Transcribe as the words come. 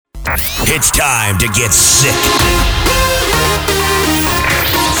It's time to get sick.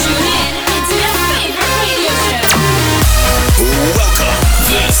 Tune in into your favorite radio show. Welcome.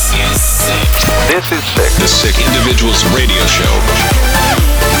 This is Sick. This is Sick. The Sick Individuals Radio Show.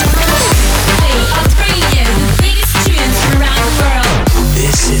 Bringing you the biggest tunes from around the world.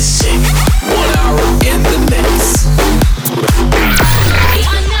 This is Sick. 1 hour in the mix. We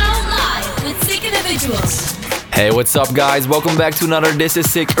are now live with Sick Individuals. Hey, what's up guys? Welcome back to another This Is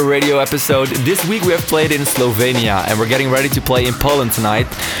Sick radio episode. This week we have played in Slovenia and we're getting ready to play in Poland tonight.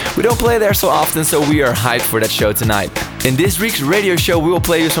 We don't play there so often, so we are hyped for that show tonight. In this week's radio show we will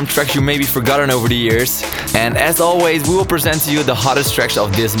play you some tracks you maybe forgotten over the years. And as always, we will present to you the hottest tracks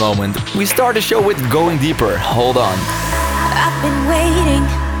of this moment. We start the show with Going Deeper. Hold on. I've been waiting,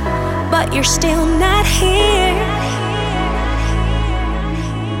 but you're still not here.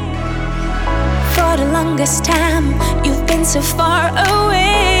 For the longest time, you've been so far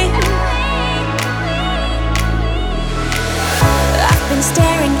away. I've been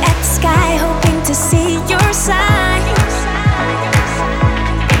staring at the sky, hoping to see your signs.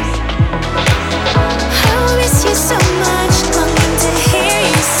 I miss you so much, longing to hear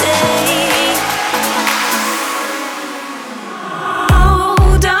you say,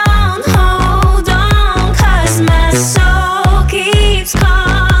 hold on, 'cause my soul keeps calling.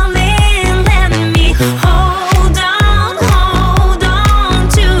 Hold on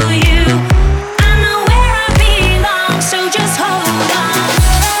to you. I know where I belong, so just hold on.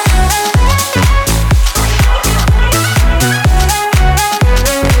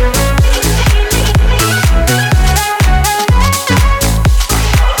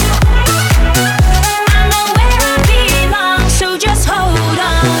 I know where I belong, so just hold on.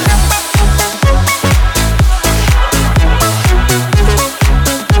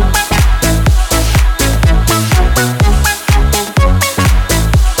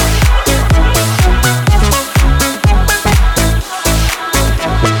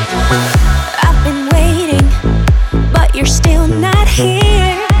 I've been waiting, but you're still not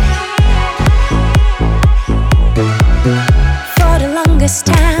here. For the longest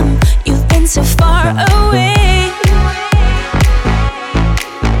time, you've been so far away.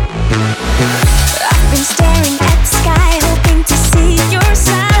 I've been staring at the sky, hoping to see your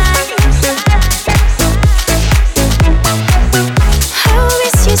signs. I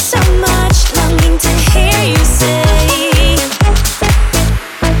miss you so much, longing to hear you say,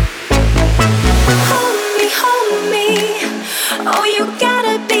 hold me, oh you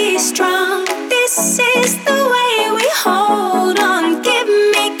gotta be strong. This is the way we hold on. Give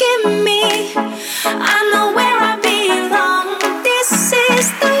me, I know where I belong. This is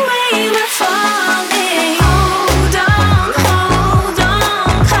the way we're falling. Hold on,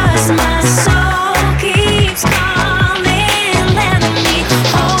 'cause my soul keeps calling. Let me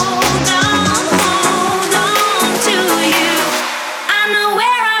hold on to you. I know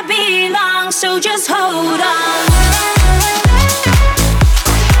where I belong, so just hold on.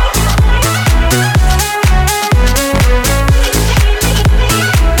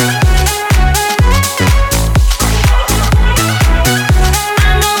 I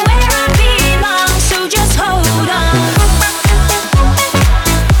know where I belong, so just hold on.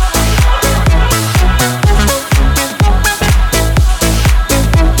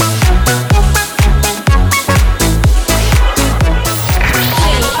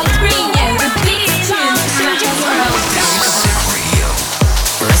 Bringing you the biggest tunes from around the world. Sick Radio.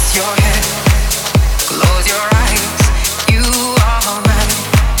 Rest your head. Close your eyes. You are alright.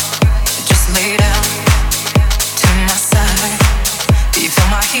 Just lay down to my side. Do you feel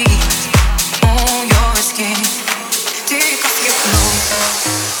my heat on your skin? Take off your clothes.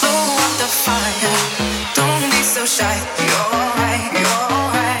 Blow up the fire. Don't be so shy. You're alright.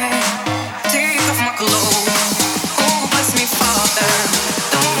 Take off my clothes. Oh, bless me, Father.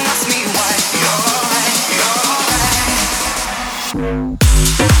 Don't ask me why. You're alright.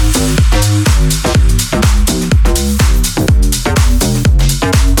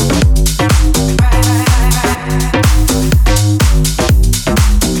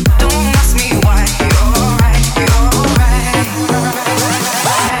 Don't ask me why. You're alright. Don't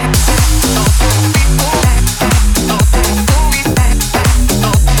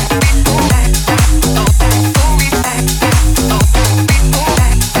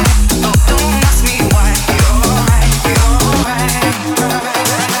ask me why. You're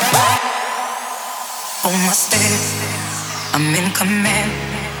alright. On my step, I'm in command.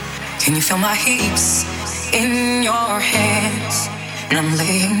 Can you feel my hips in your hands? And I'm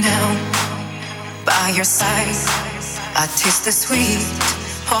laying down by your side. I taste the sweet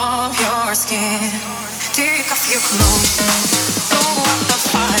of your skin. Take off your clothes, blow up the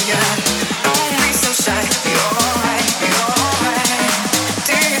fire.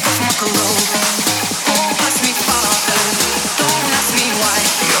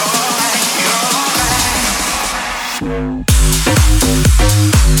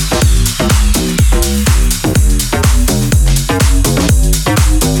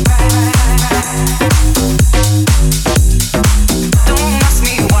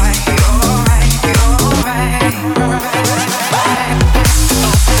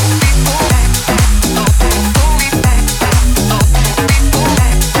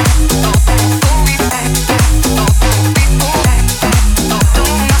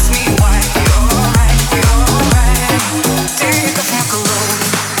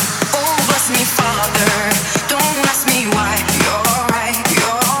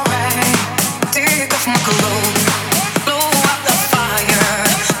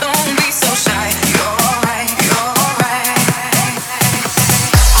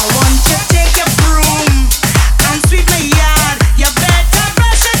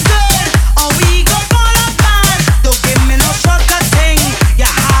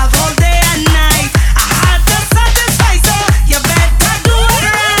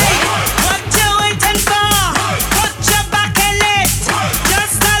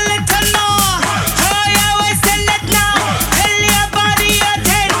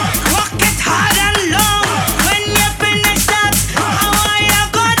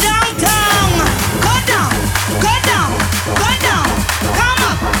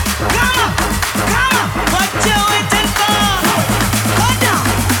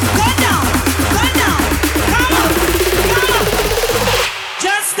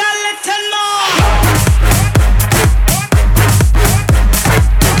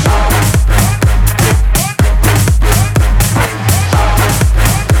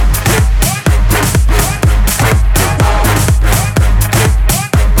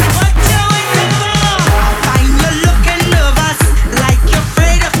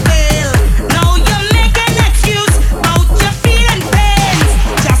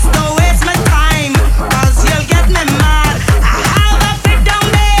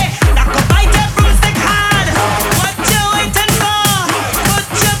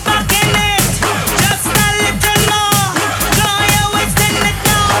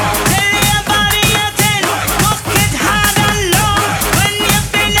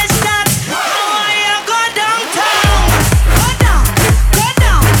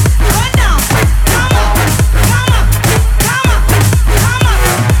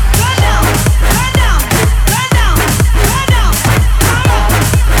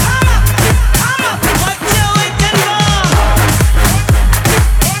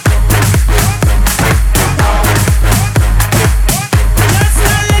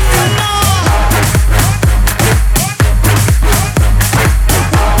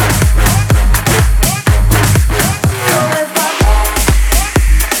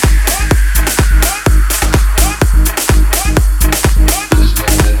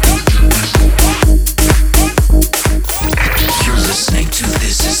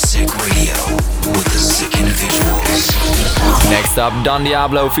 up, Don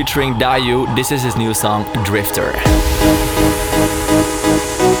Diablo featuring Dayu. This is his new song, Drifter.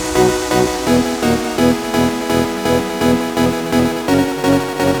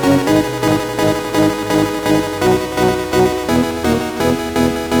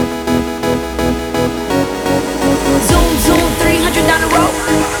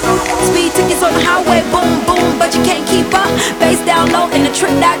 Bass down low in the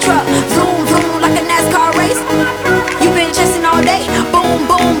trick that truck. Vroom, vroom, like a NASCAR race. You've been chasing all day. Boom,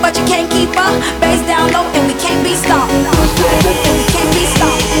 boom, but you can't keep up. Bass down low and we can't be stopped. And we can't be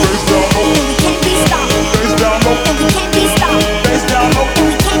stopped. And we can't be stopped. And we can't be stopped. And we can't be stopped. Bass down,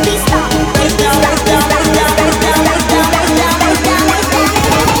 bass down, bass down, bass down, bass down, bass down, bass down, bass down.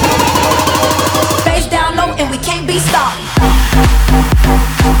 Bass down low and we can't be stopped.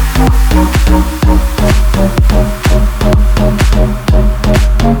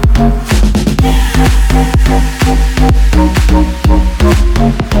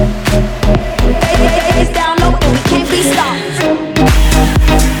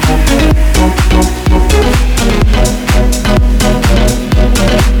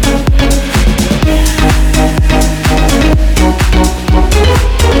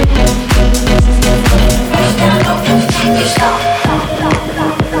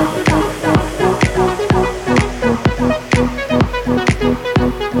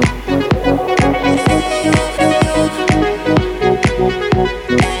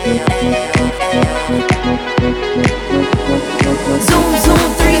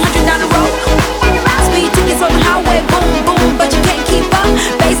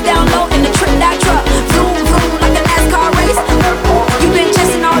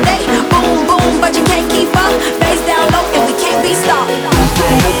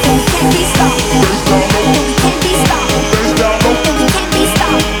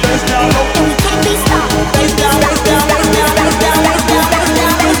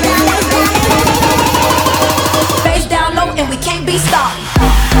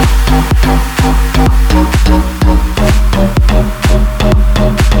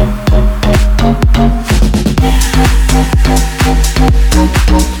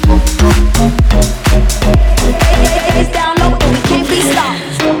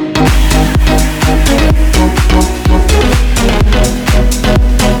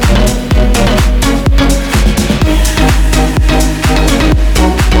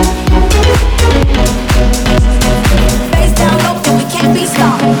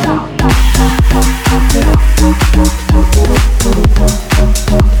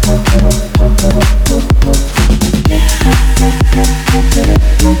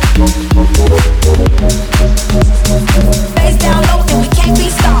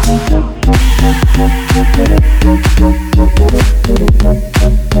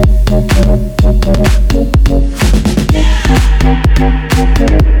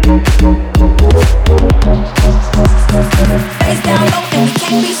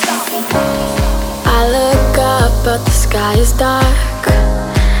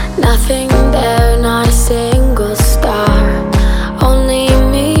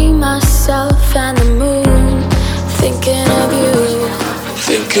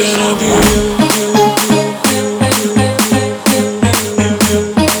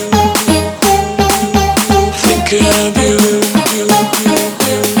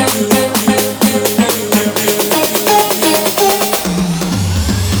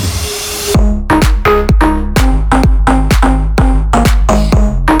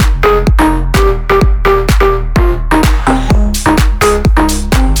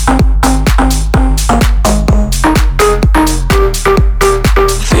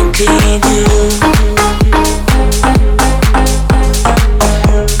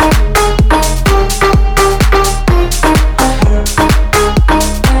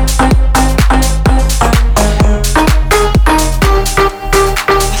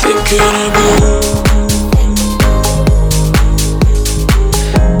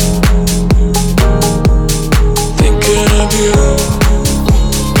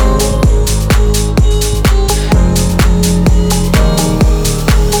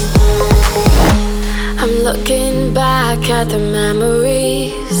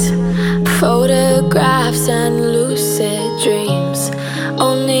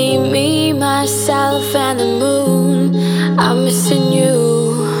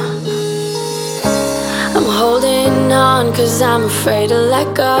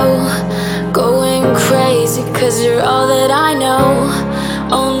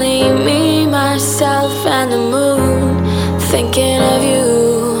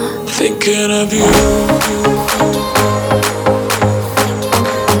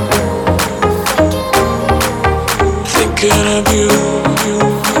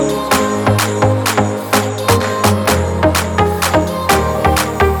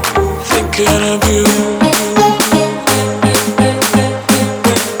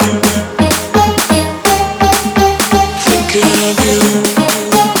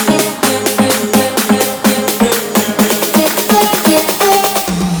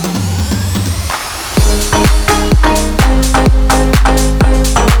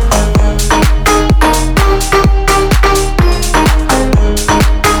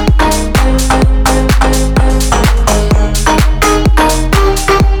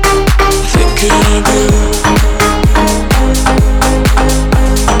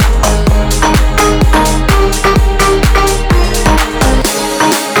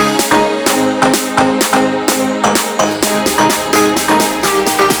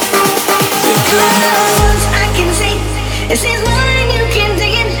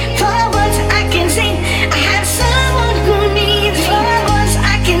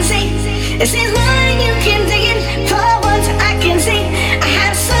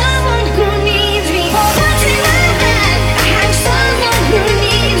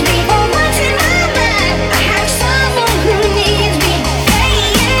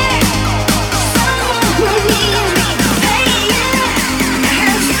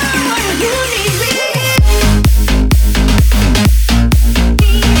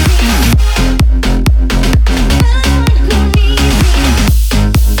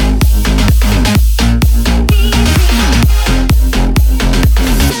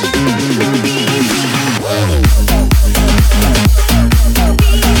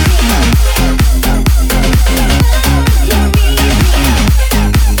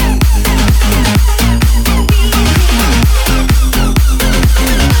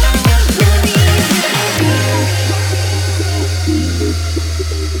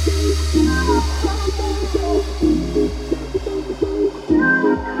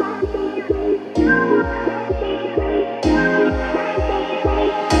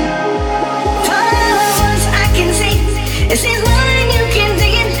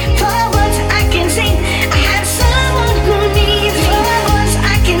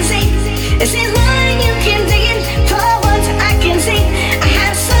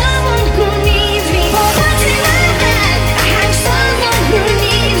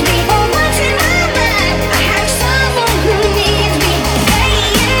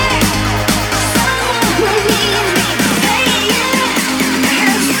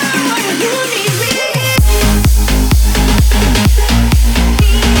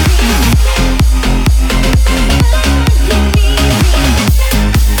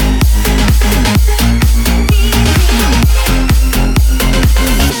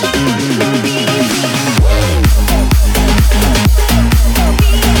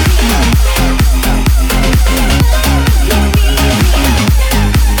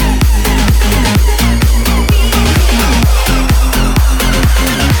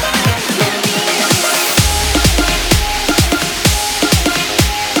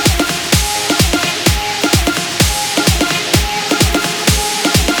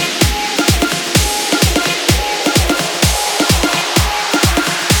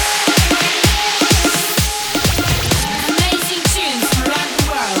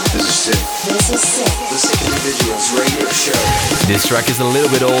 This track is a little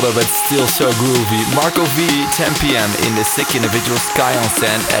bit older but still so groovy. Marco V, 10 p.m. in the Sick Individual Sky on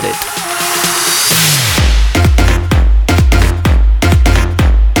Sand edit.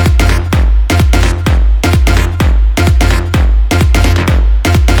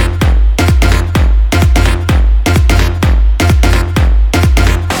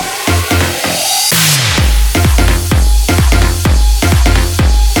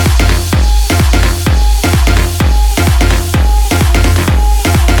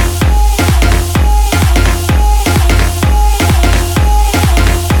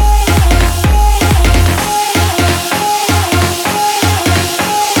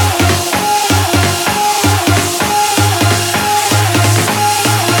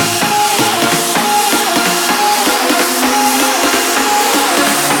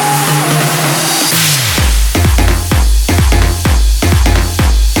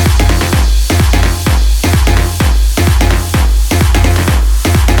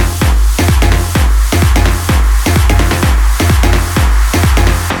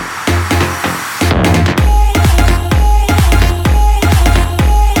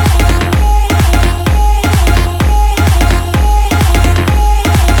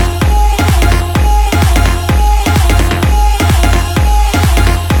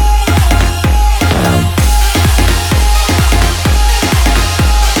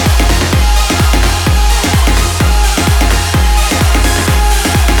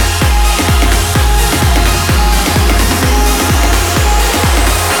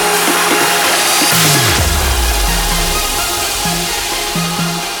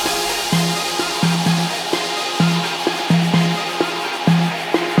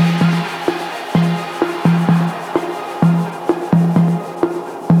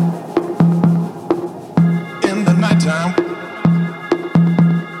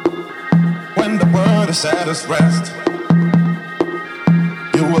 the saddest rest.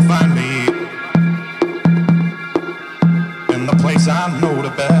 You will find me in the place I know the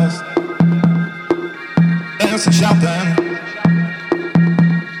best. Dancing, shouting,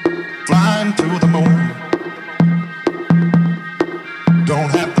 flying to the moon.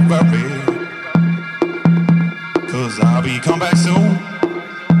 Don't have to worry, 'cause I'll be come back soon.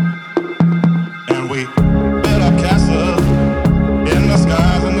 And we build a castle in the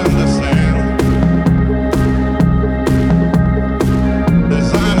skies and in the sand.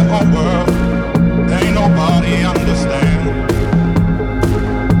 Design a whole world, ain't nobody understand.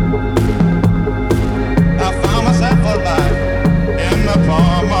 I found myself alive in the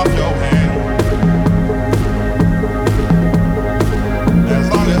palm of your hand. As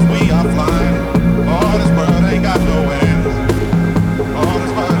long as we are flying, all this world ain't got no end. All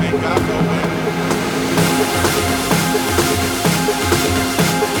this world ain't got no end.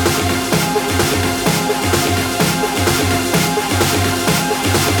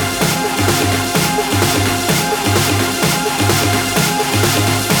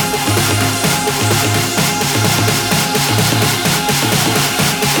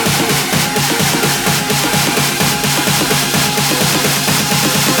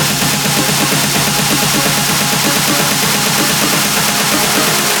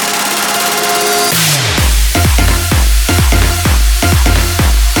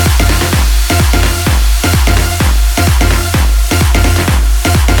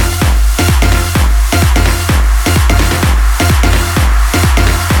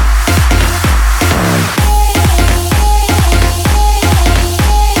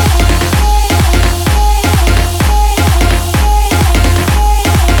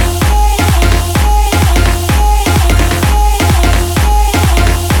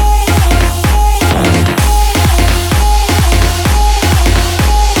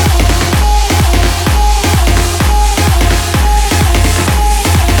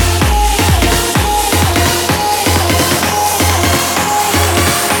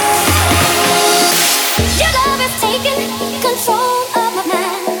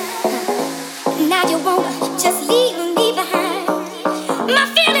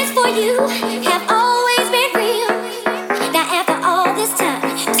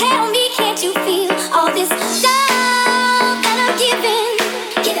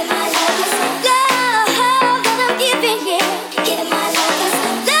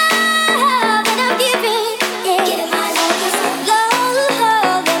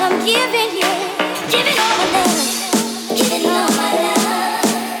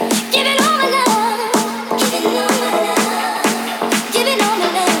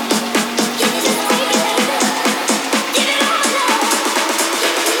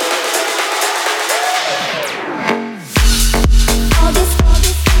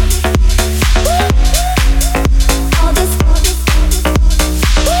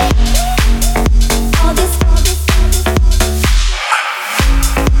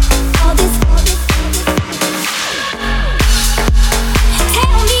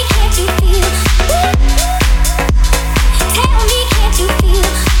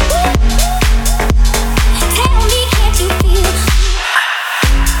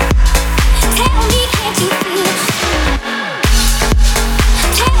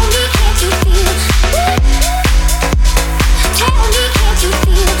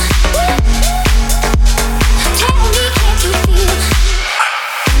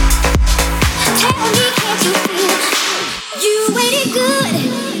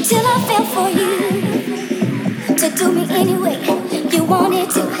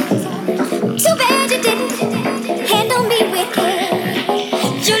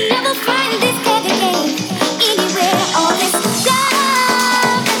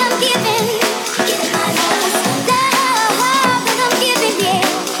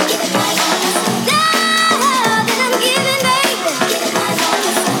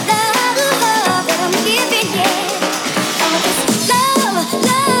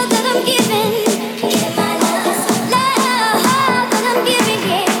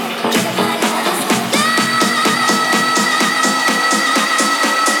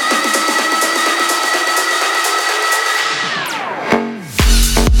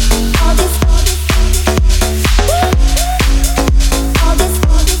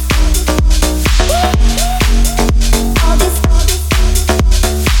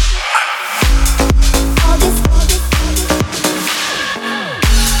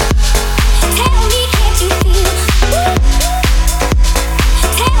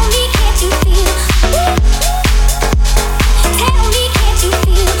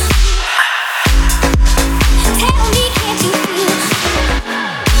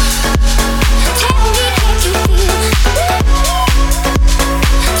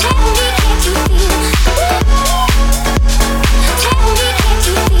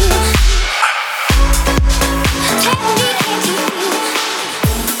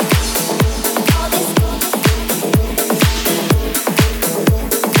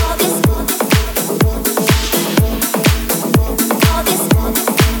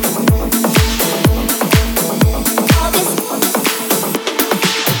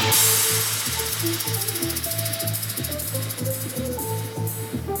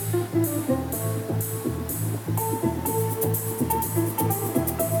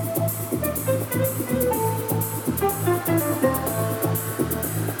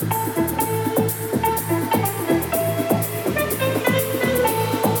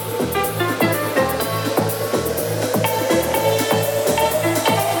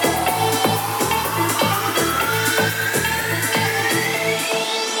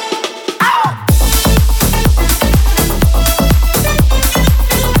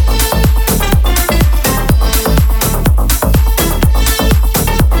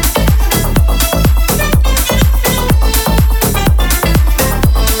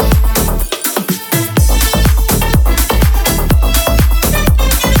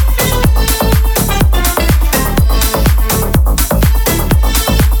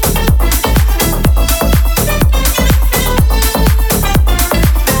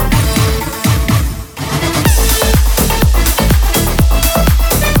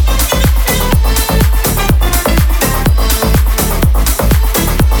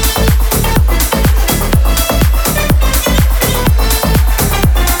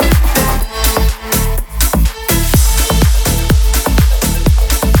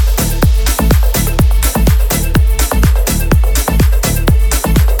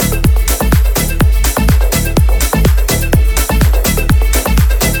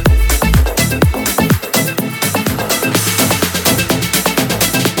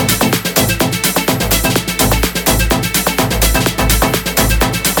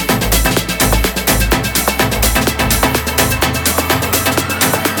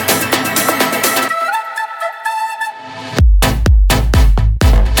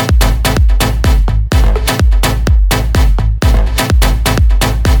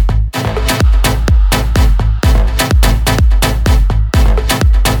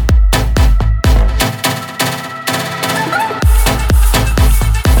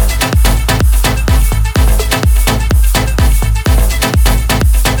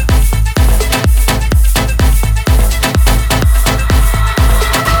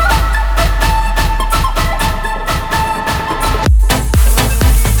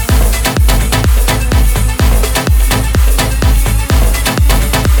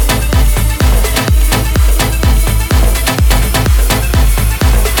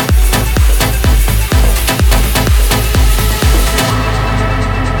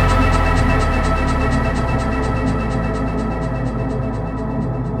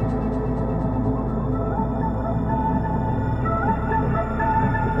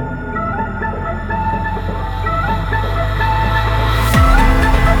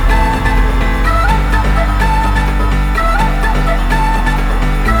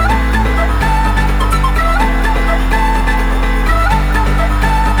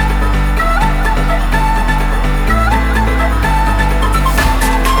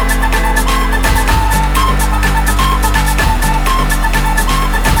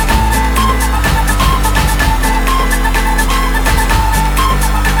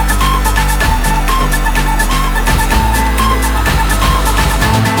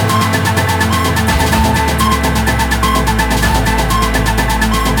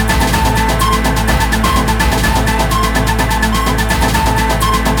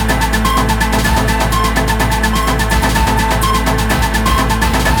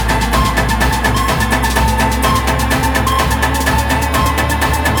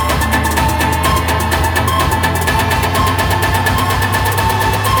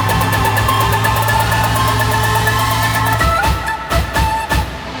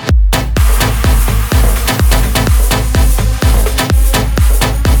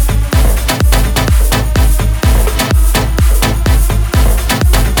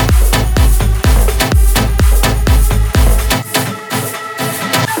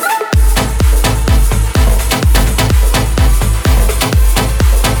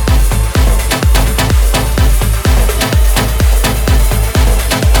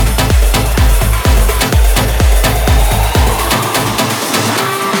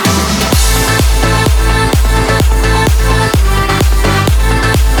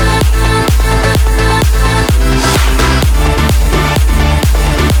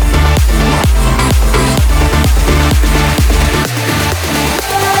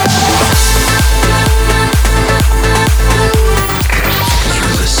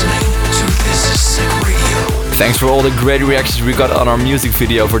 Thanks for all the great reactions we got on our music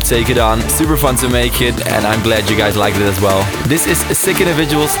video for Take It On. Super fun to make it, and I'm glad you guys liked it as well. This is Sick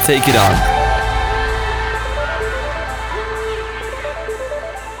Individuals, Take It On.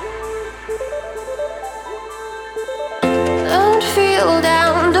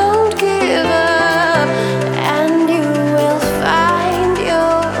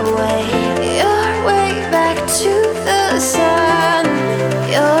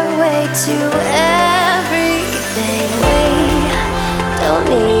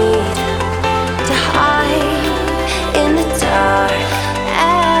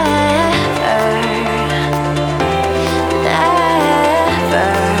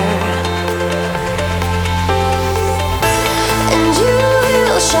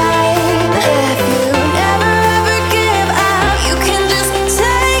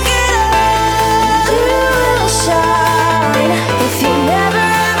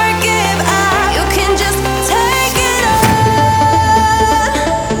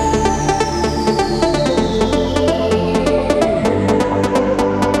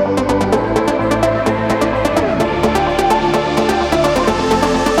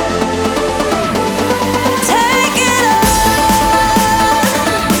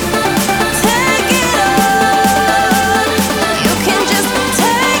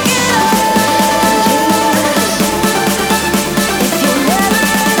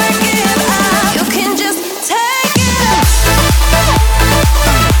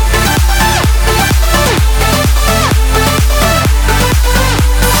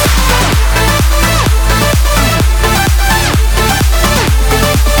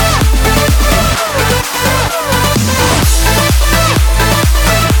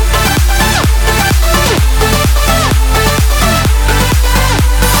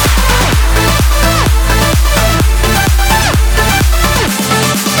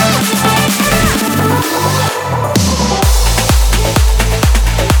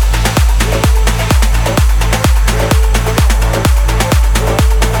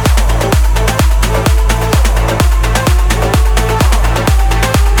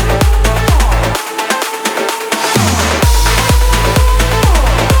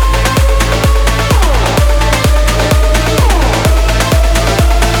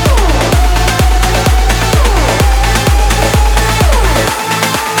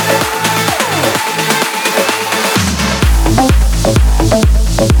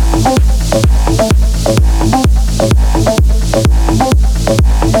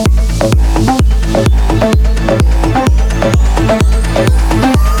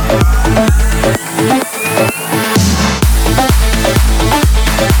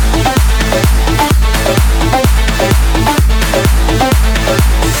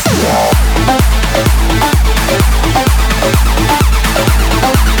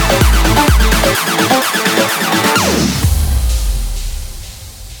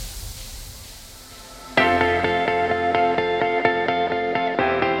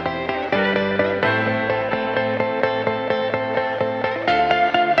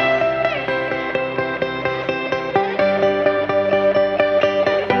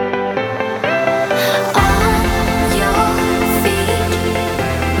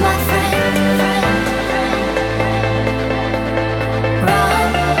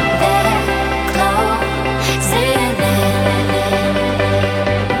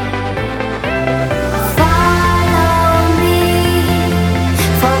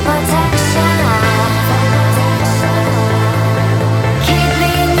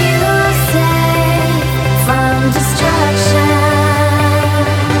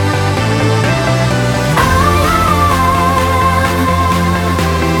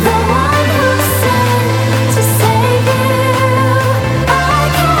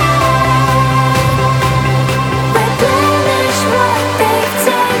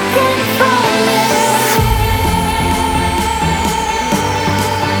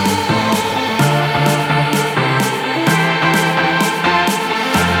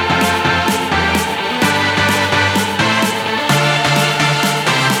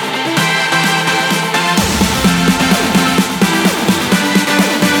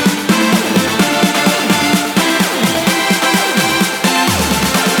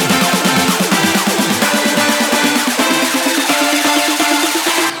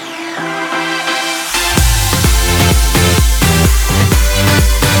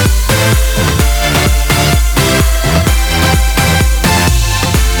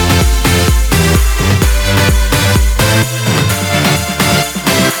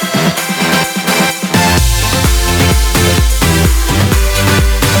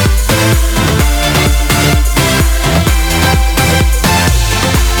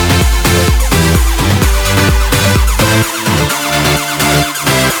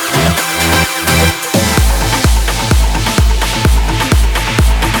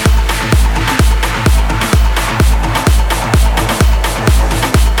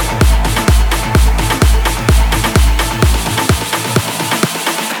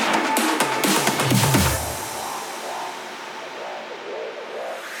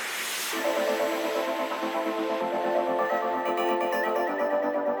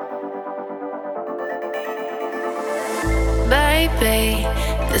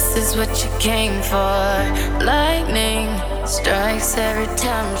 is what you came for. Lightning strikes every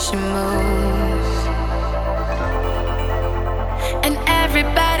time she moves, and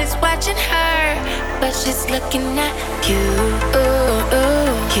everybody's watching her, but she's looking at you,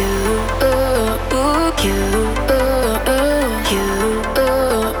 you, you, you,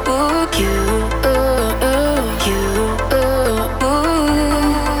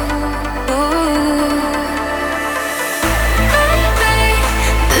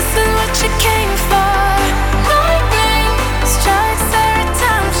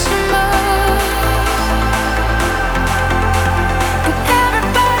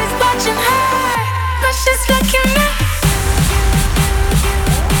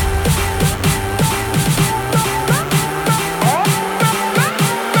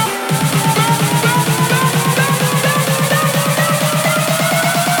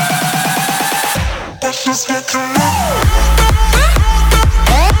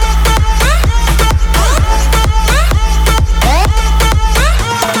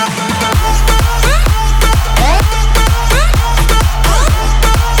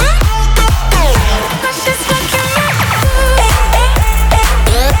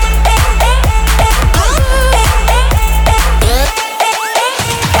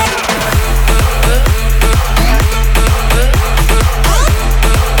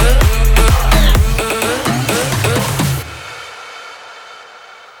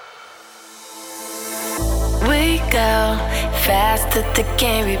 that the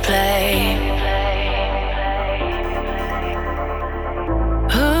game replay.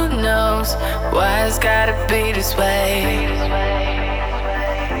 Who knows why it's gotta be this way?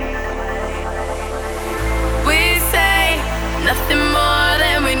 We say nothing more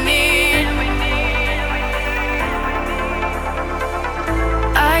than we need.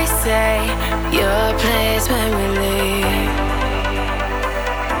 I say your place when we leave.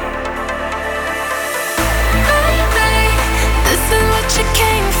 What you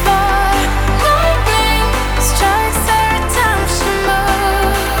came for. Lightning strikes every time she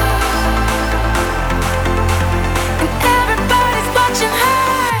moves, and everybody's watching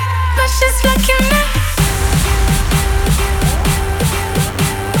her, but she's looking at.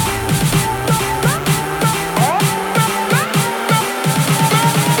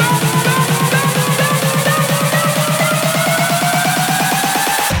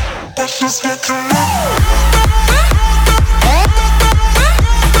 She's looking at.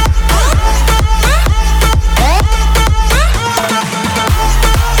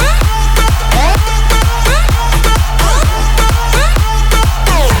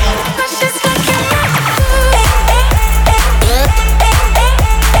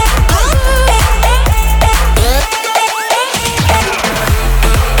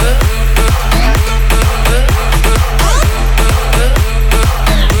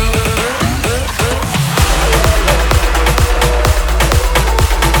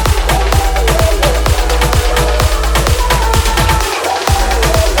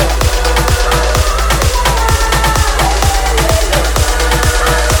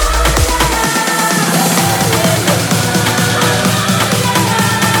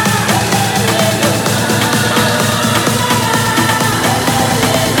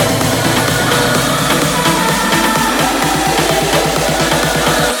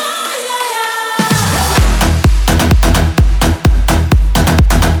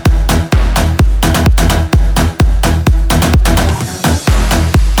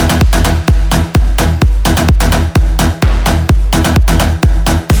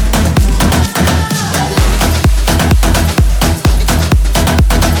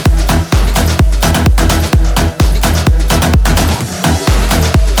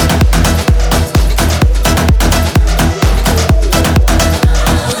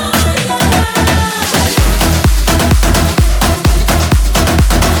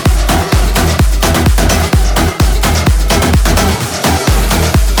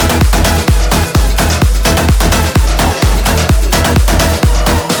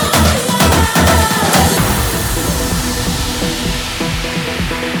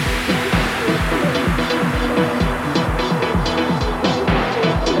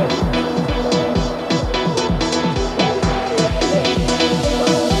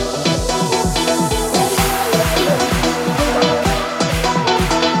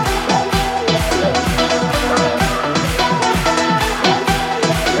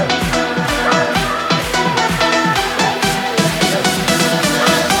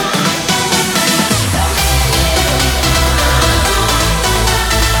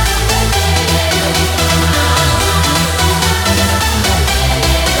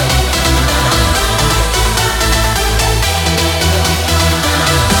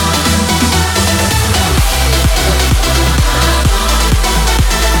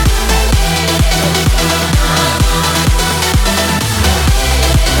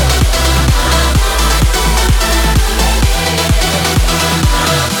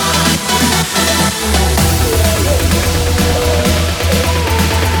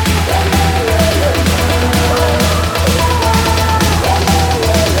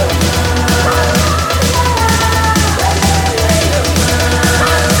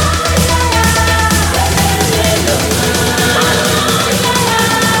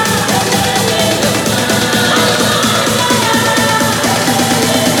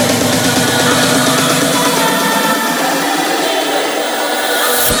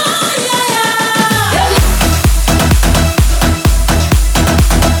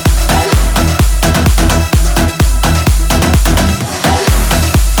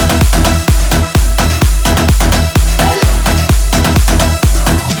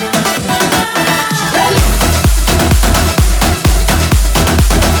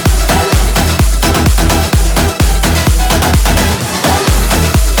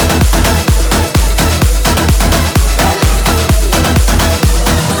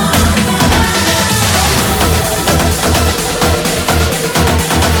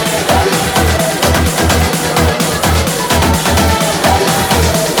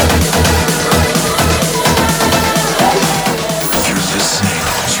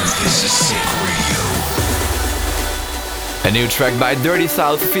 A new track by Dirty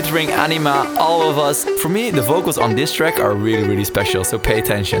South featuring Anima, All of Us. For me, the vocals on this track are really, really special, so pay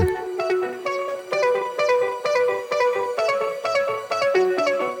attention.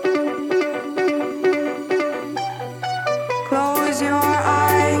 Close your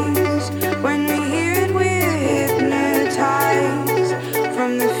eyes. When we hear it, we're hypnotized.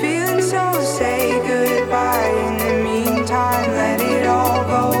 From the feeling, so say goodbye. In the meantime, let it all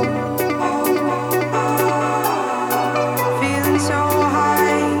go. Feeling so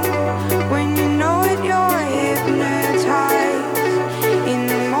high. When you know it, you're hypnotized. In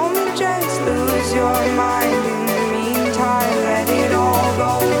the moment, just lose your mind. In the meantime, let it all go.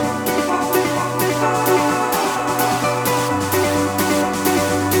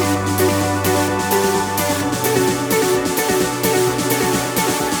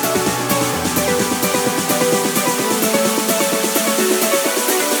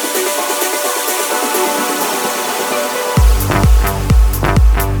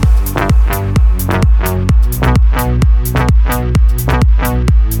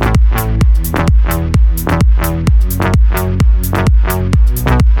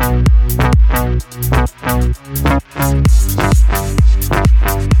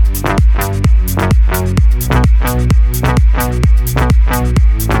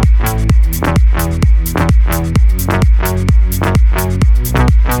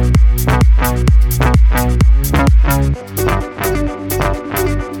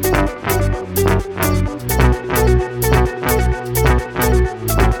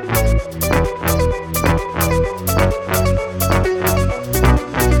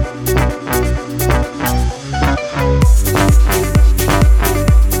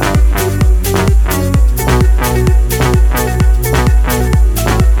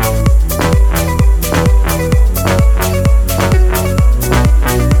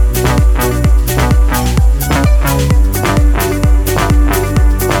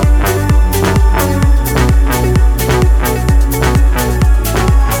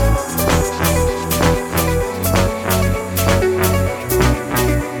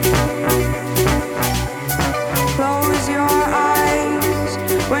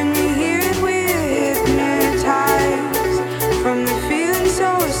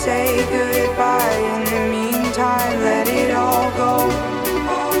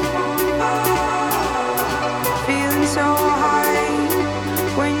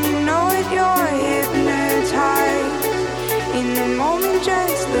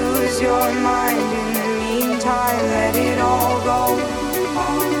 Your mind in the meantime, let it all go.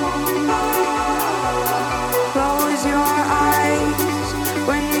 Close your eyes.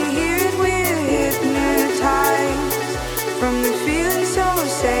 When we hear it, we're hypnotized. From the feeling, so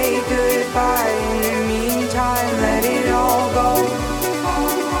say goodbye. In the meantime, let it all go.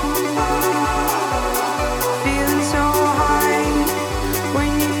 Feeling so high.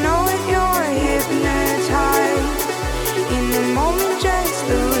 When you know it, you're hypnotized. In the moment, just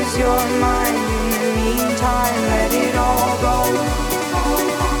lose your mind.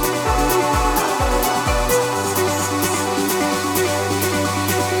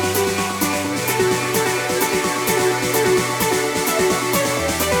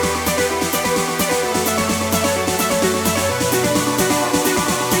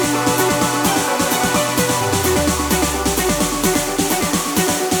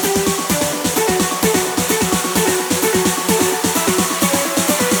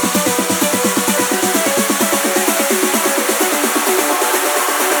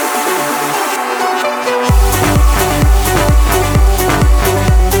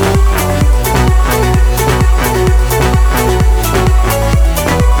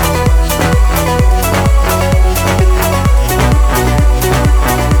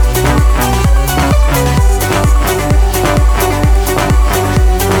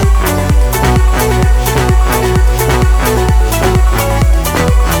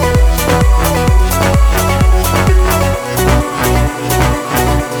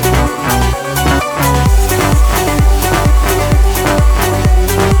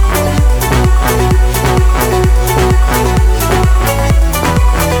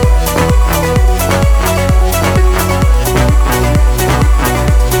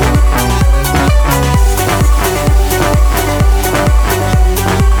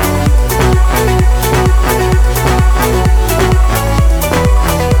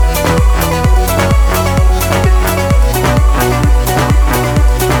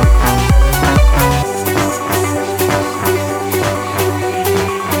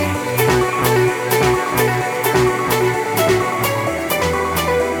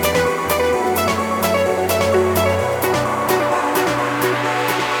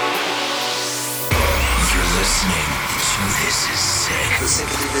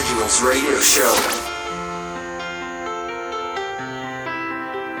 House Radio Show.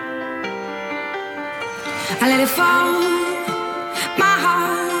 I let it fall, my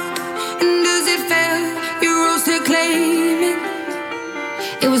heart, and as it fell, you rose to claim it.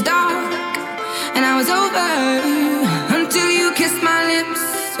 It was dark, and I was over, until you kissed my lips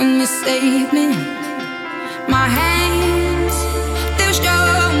and you saved me. My hands, they were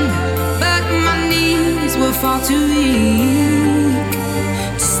strong, but my knees were far too weak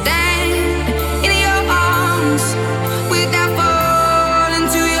to stand in your arms without falling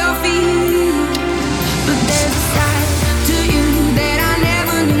to your feet. But there's a side to you that I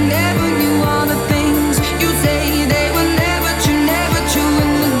never knew all the things you say, they were never true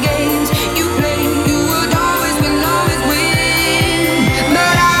in the games you play, you would always win.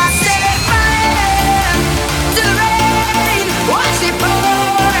 But I set fire to the rain, watch it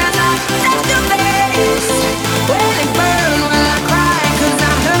pour as I touch your face, when it burns.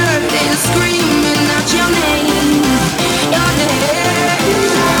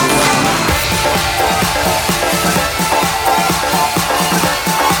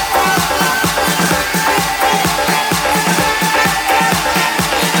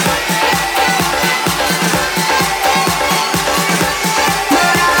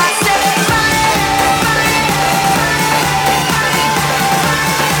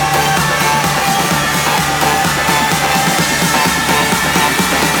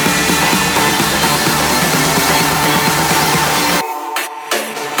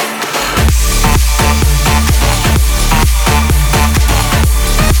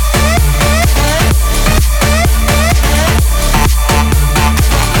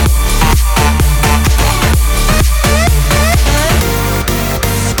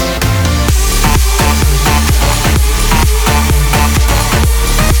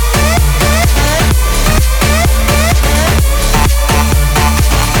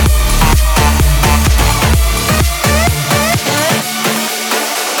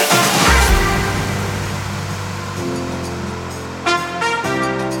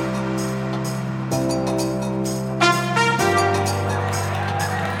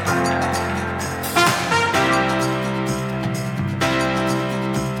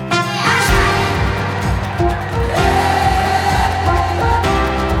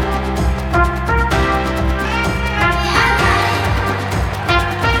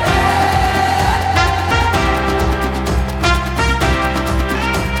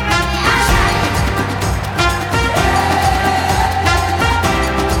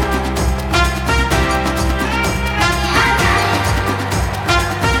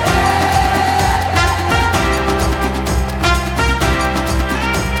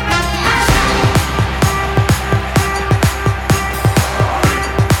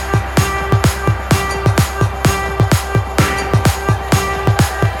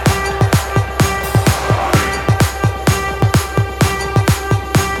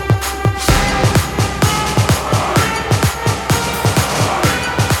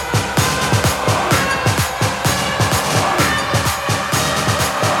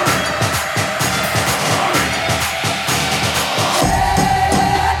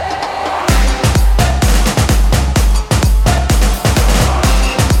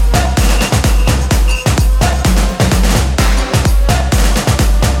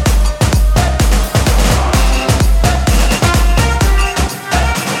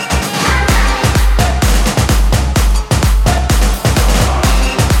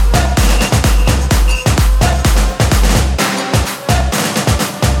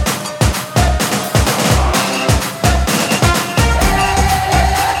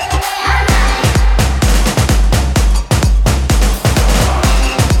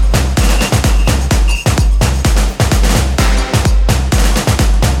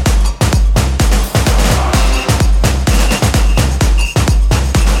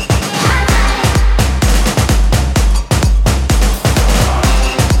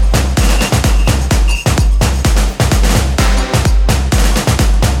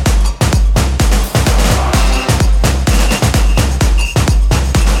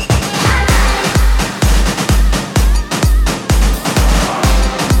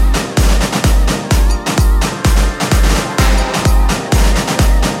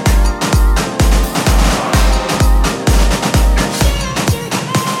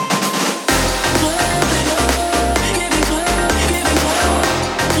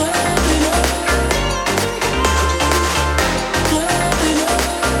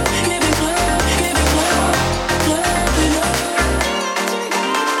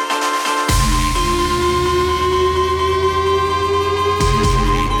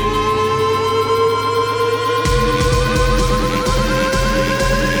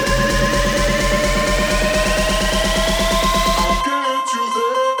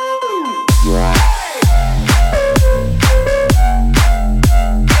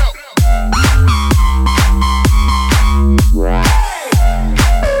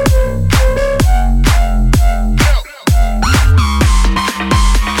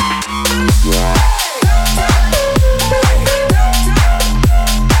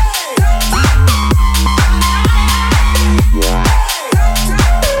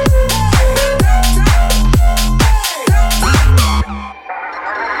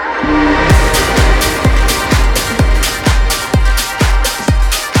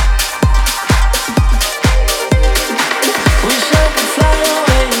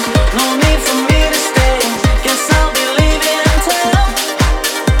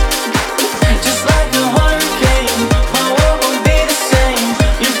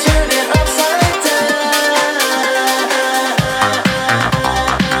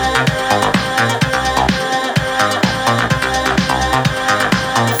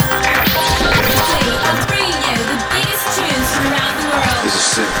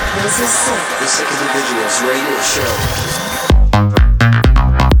 This is Sick. The Sick Individuals Radio Show.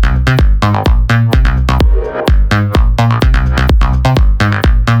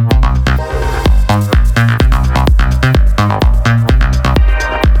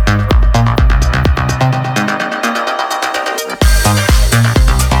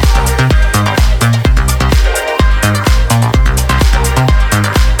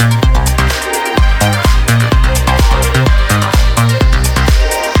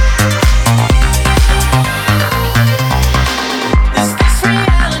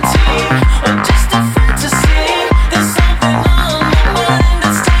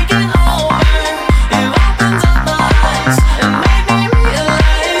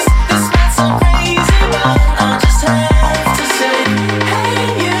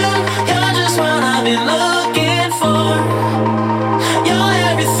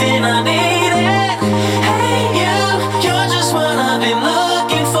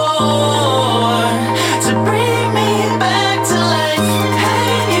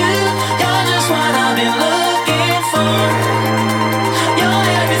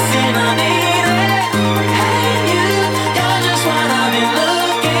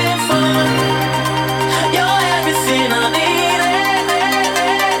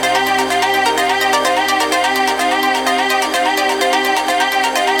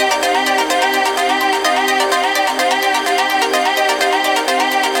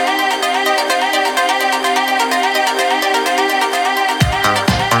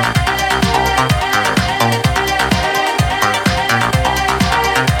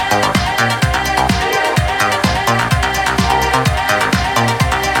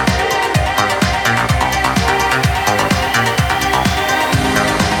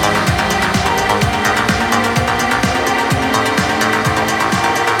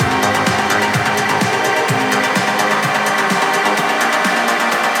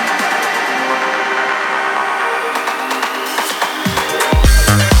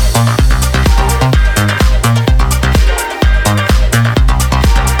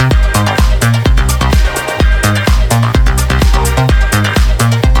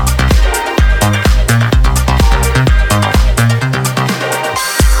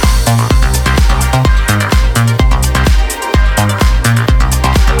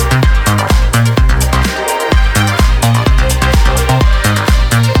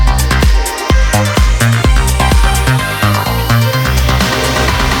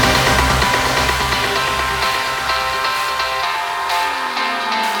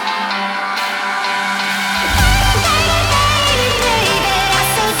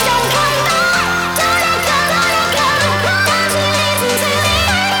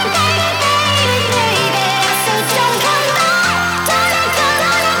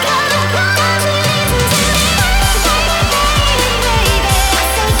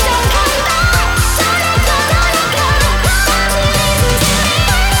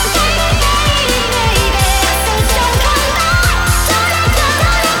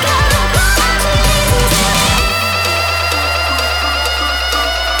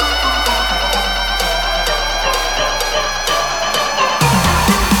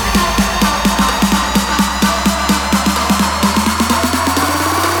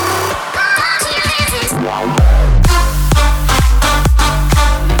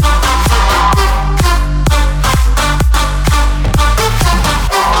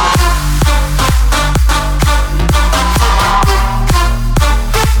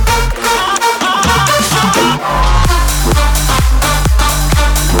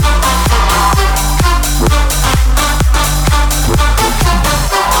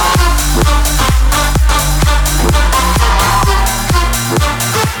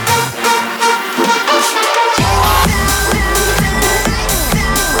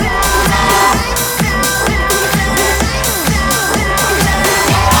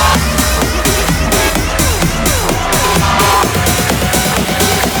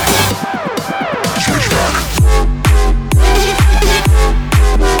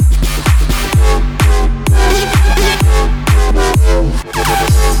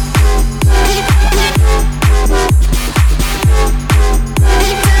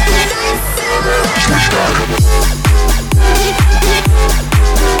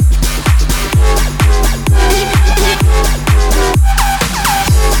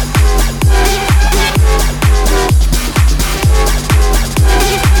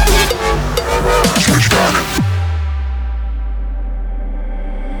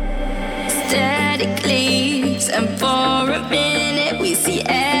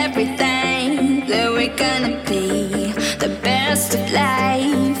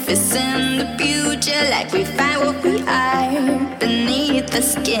 like we find what we are beneath the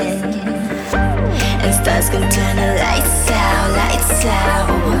skin. And stars can turn the lights out, lights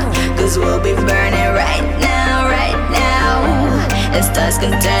out. Cause we'll be burning right now, right now. And stars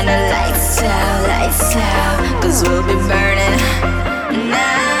can turn the lights out. Cause we'll be burning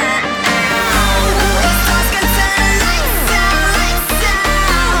now.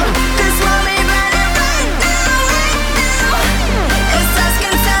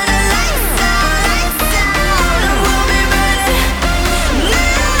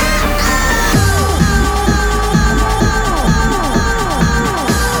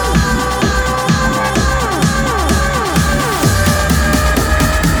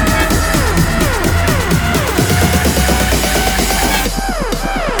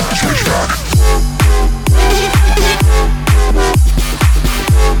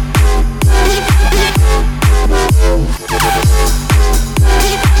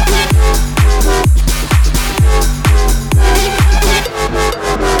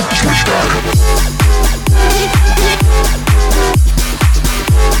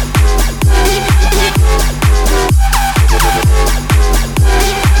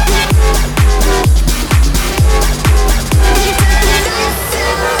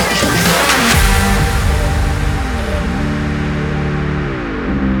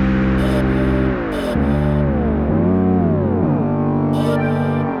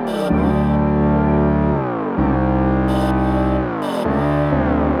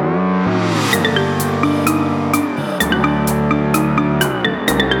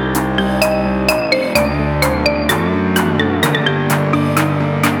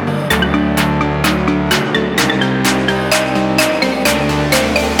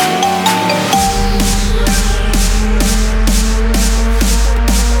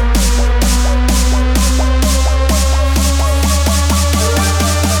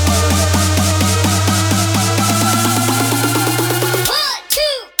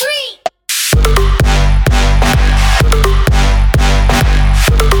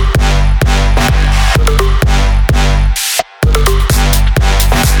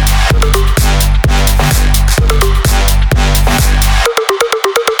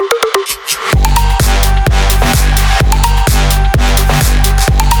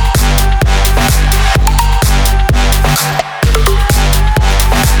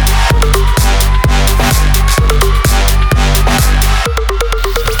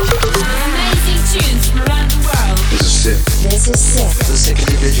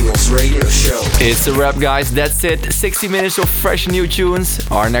 It's a wrap, guys. That's it. 60 minutes of fresh new tunes.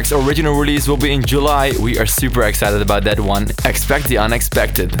 Our next original release will be in July. We are super excited about that one. Expect the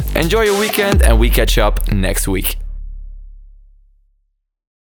unexpected. Enjoy your weekend and we catch up next week.